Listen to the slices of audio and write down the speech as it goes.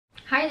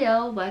Hi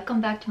there, welcome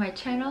back to my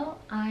channel.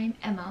 I'm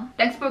Emma.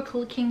 Thanks for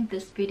clicking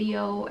this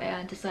video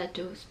and decide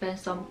to spend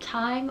some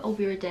time of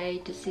your day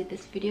to see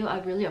this video. I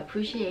really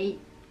appreciate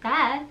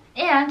that.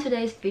 And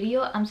today's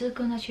video, I'm just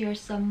gonna share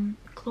some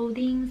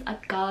clothing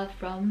I've got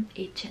from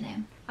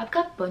H&M. I've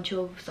got a bunch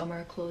of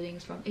summer clothing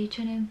from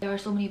H&M. There are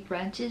so many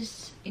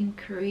branches in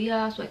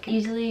Korea, so I can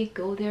easily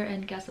go there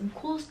and get some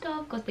cool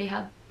stuff because they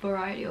have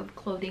variety of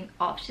clothing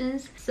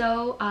options.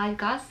 So I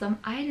got some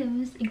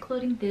items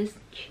including this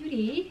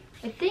cutie.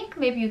 I think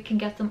maybe you can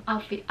get some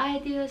outfit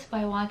ideas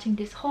by watching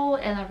this haul,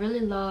 and I really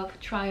love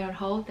try on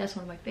haul. That's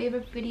one of my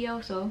favorite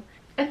videos. So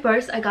at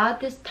first I got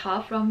this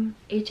top from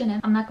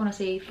H&M. I'm not gonna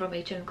say from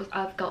H&M because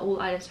I've got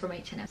all items from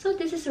H&M. So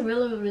this is a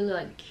really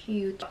like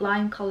cute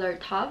lime color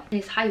top.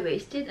 It's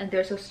high-waisted and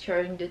there's a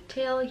shirring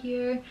detail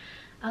here.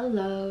 I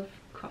love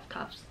crop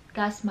tops.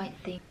 That's my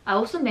thing. I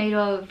also made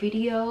a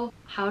video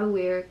how to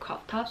wear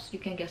crop tops. You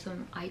can get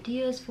some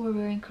ideas for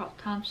wearing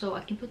crop tops, so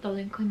I can put the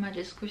link in my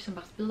description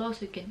box below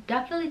so you can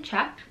definitely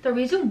check. The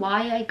reason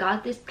why I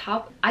got this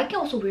top, I can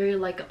also wear it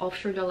like an off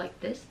shoulder like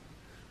this.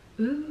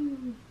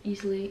 Ooh,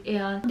 easily.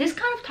 And this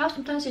kind of top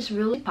sometimes just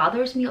really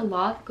bothers me a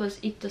lot because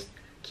it just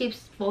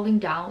keeps falling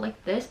down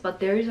like this, but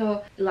there's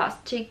a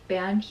elastic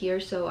band here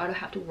so I don't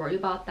have to worry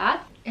about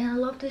that. And I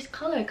love this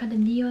color, kind of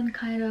neon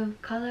kind of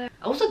color.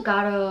 I also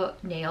got a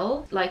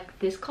nail like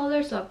this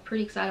color, so I'm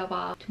pretty excited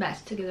about to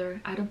match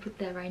together. I don't put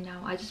that right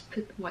now, I just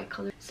put white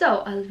color.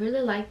 So I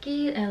really like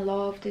it and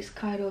love this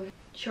kind of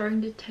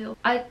shirring detail.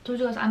 I told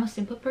you guys I'm a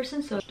simple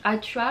person, so I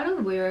try to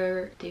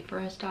wear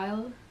different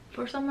style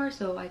for summer,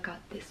 so I got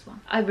this one.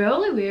 I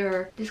rarely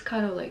wear this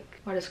kind of like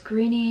what is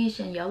greenish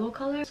and yellow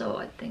color, so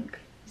I think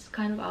it's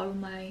kind of out of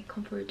my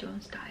comfort zone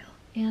style.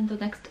 And the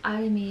next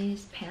item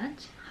is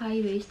pants,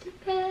 high-waisted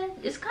pants.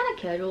 It's kind of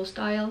casual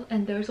style,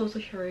 and there's also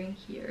shirring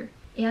here.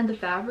 And the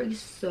fabric is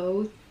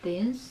so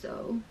thin,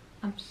 so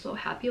I'm so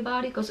happy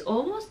about it because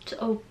almost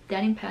all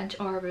denim pants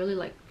are really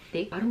like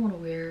thick. I don't want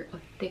to wear a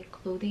thick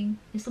clothing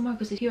in summer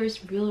because here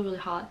it's really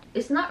hot.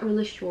 It's not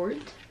really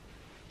short,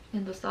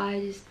 and the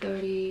size is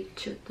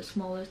 32, the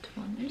smallest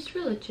one. And it's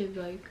really cheap,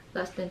 like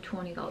less than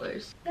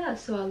 $20. Yeah,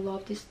 so I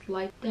love this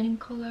light denim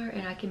color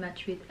and I can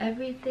match with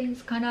everything.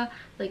 It's kind of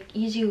like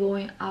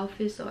easygoing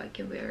outfit, so I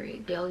can wear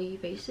it daily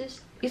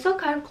basis. It's all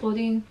kind of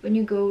clothing when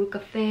you go to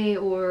cafe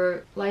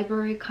or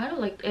library, kind of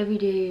like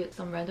everyday at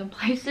some random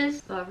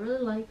places. So I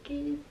really like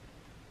it.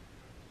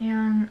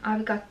 And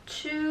I've got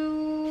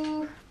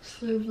two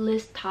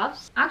sleeveless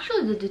tops.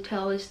 Actually, the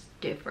detail is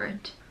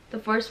different. The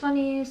first one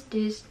is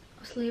this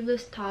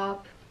sleeveless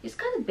top. It's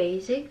kind of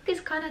basic. It's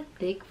kind of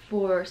thick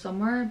for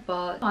summer,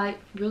 but I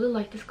really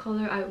like this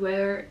color. I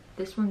wear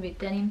this one with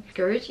denim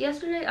skirt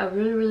yesterday. I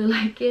really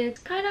like it. It's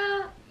kind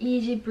of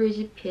easy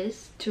breezy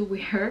piece to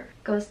wear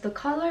because the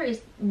color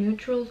is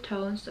neutral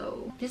tone,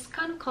 so this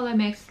kind of color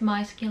makes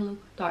my skin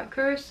look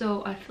darker,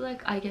 so I feel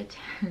like I get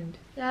tanned.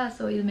 Yeah,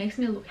 so it makes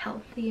me look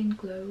healthy and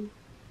glow.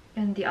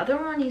 And the other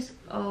one is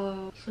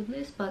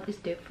sleeveless, but it's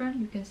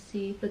different. You can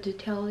see the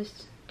detail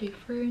is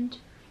different.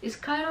 It's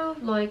kind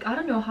of like, I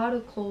don't know how to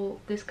call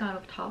this kind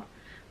of top,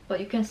 but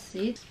you can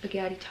see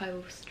spaghetti type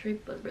of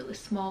strip, but really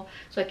small,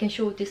 so I can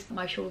show this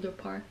my shoulder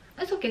part.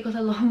 That's okay because I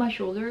love my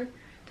shoulder.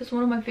 That's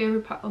one of my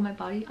favorite part of my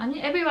body. I mean,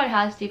 everybody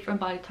has different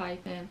body type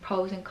and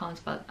pros and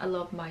cons, but I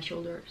love my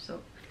shoulder, so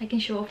I can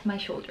show off my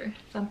shoulder.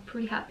 So I'm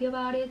pretty happy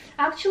about it.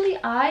 Actually,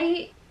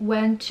 I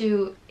went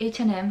to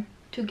H&M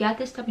to get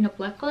this top in a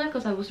black color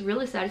because I was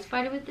really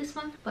satisfied with this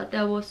one, but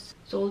that was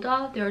sold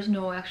out. There's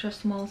no extra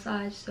small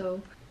size,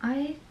 so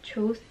I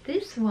chose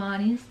this one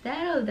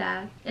instead of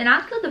that. And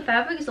actually the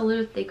fabric is a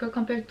little thicker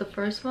compared to the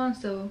first one,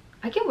 so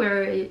I can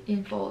wear it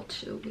in fall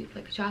too with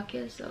like a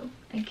jacket, so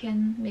I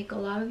can make a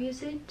lot of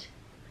use it.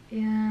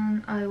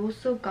 And I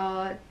also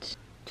got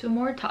two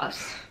more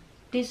tops.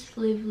 This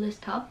sleeveless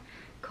top,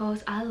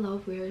 because I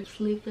love wearing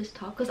sleeveless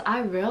top because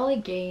I rarely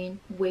gain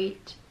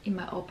weight in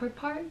my upper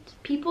part.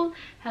 People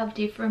have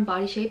different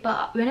body shape,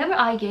 but whenever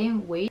I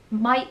gain weight,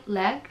 my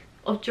leg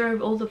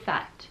absorb all the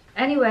fat.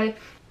 Anyway,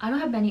 I don't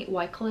have many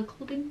white color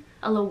clothing.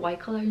 I love white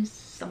color in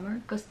summer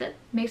because that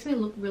makes me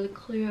look really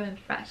clear and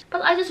fresh.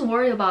 But I just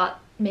worry about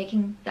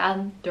making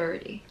them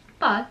dirty.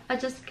 But I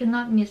just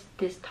cannot miss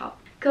this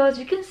top because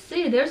you can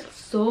see there's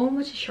so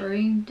much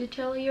shirring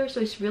detail here,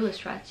 so it's really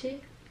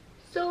stretchy.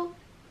 So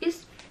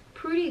it's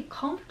pretty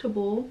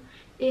comfortable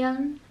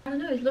and I don't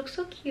know, it looks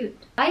so cute.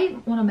 I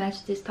want to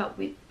match this top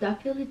with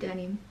definitely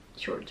denim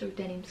shorts or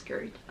denim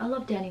skirt. I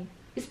love denim,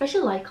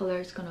 especially light color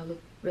is gonna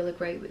look really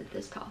great with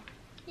this top.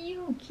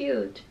 Ew,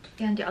 cute.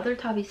 And the other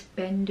top is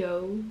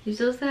bandeau. This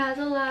also has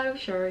a lot of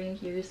shirring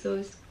here, so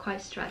it's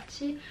quite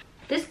stretchy.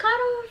 This kind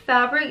of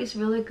fabric is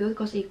really good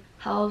because it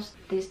helps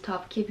this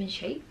top keep in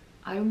shape.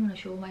 I don't want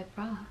to show my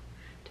bra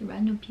to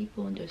random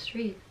people on the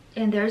street.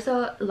 And there's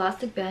a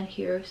elastic band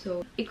here,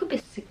 so it could be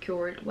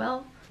secured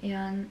well.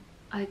 And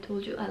I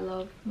told you I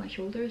love my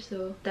shoulder,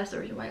 so that's the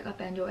reason why I got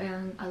bandeau.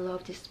 And I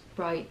love this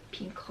bright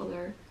pink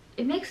color.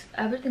 It makes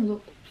everything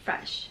look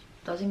fresh.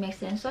 Does it make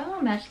sense? So I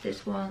want to match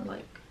this one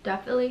like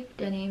definitely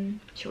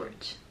denim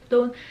shorts.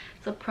 Don't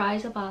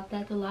surprise about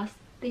that. The last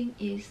thing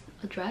is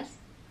a dress,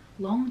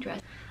 long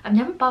dress. I've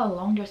never bought a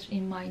long dress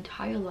in my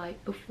entire life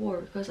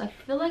before because I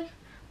feel like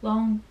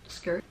long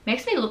skirt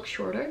makes me look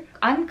shorter.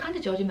 I'm kind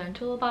of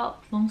judgmental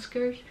about long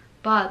skirts,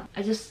 but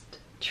I just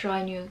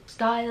try new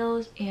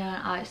styles and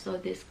I saw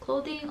this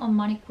clothing on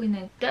mannequin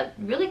and that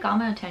really got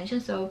my attention,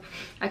 so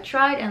I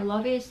tried and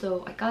love it.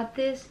 So I got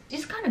this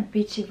kind of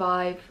beachy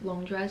vibe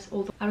long dress,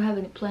 although I don't have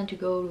any plan to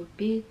go to a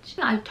beach.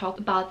 I talked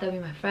about that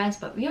with my friends,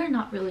 but we are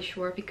not really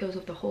sure because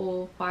of the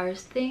whole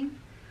virus thing.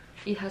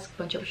 It has a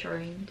bunch of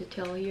showing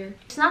detail here.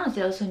 It's not on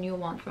sale, it's a new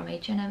one from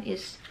H&M.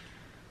 It's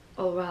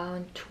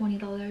around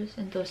 $20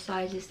 and the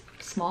size is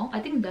small. I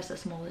think that's the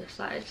smallest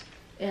size.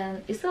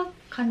 And it's a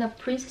kind of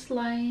princess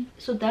line,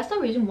 so that's the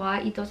reason why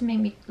it doesn't make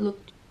me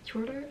look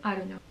shorter. I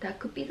don't know, that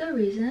could be the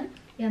reason.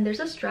 And there's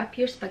a strap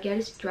here,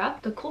 spaghetti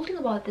strap. The cool thing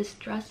about this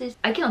dress is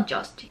I can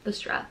adjust the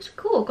strap. It's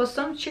cool because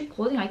some cheap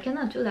clothing I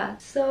cannot do that.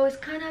 So it's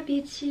kind of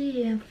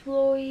beachy and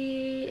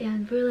flowy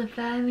and really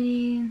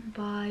feminine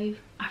vibe.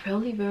 I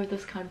rarely wear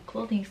this kind of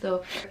clothing,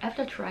 so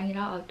after trying it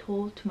out, I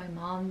told to my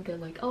mom, they're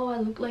like, oh, I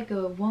look like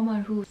a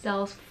woman who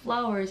sells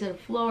flowers at a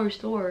flower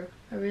store.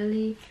 I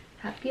really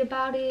happy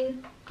about it.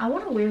 I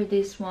want to wear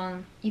this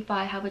one if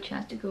I have a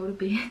chance to go to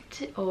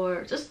beach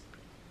or just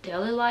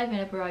daily life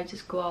whenever I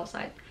just go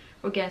outside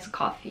or get some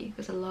coffee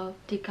because I love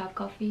decaf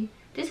coffee.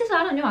 This is,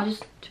 I don't know, I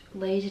just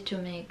lazy to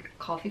make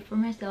coffee for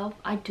myself.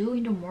 I do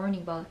in the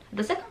morning, but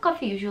the second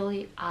coffee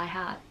usually I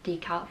had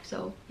decaf,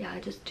 so yeah, I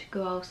just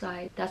go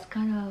outside. That's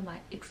kind of my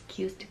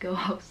excuse to go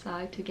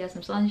outside to get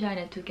some sunshine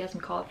and to get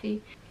some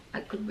coffee. I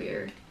could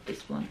wear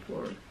this one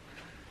for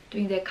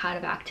doing that kind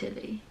of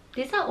activity.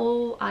 These are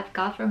all I've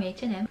got from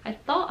H&M. I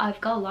thought I've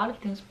got a lot of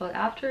things, but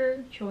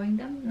after showing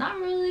them, not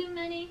really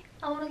many.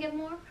 I want to get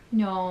more.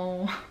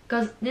 No,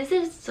 because this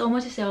is so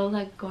much sale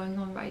like going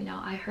on right now.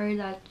 I heard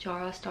that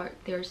Zara start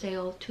their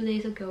sale 2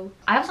 days ago.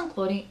 I have some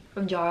clothing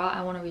from Zara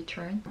I want to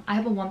return. I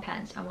have a one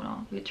pants I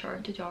want to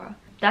return to Zara.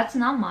 That's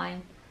not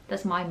mine.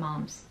 That's my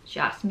mom's. She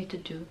asked me to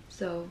do.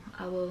 So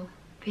I will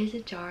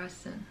visit Zara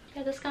soon.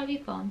 Yeah, that's gonna be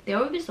fun. There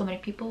will be so many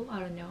people. I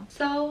don't know.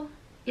 So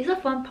it's a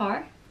fun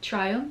part.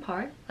 Try on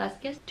part.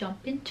 Let's just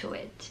jump into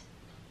it.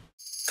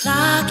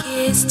 Clock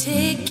is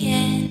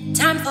ticking,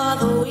 time for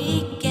the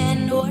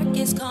weekend. Work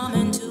is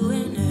coming to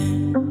an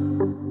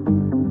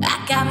end.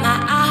 I got my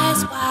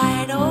eyes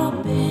wide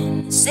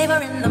open,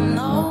 savoring the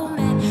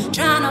moment,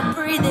 trying to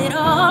breathe it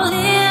all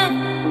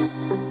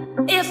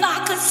in. If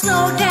I could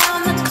slow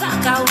down the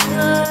clock, I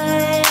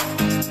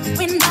would.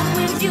 When I'm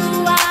with you,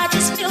 I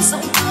just feel so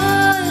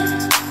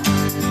good.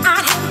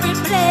 I'd hit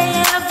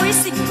replay every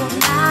single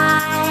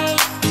night.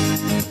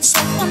 So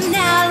for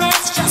now,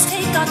 let's just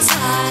take our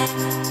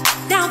time.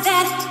 Now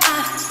that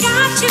I've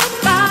got you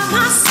by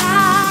my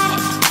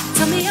side,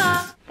 tell me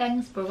up.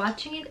 Thanks for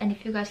watching it, and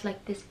if you guys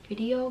like this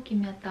video, give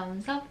me a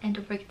thumbs up and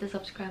don't forget to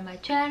subscribe my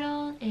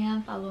channel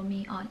and follow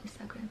me on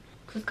Instagram.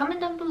 So comment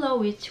down below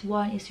which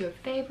one is your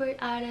favorite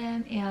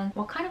item and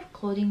what kind of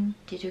clothing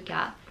did you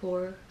get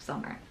for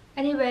summer.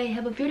 Anyway,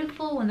 have a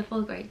beautiful,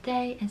 wonderful, great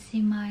day and see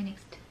you in my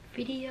next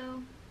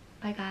video.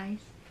 Bye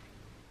guys.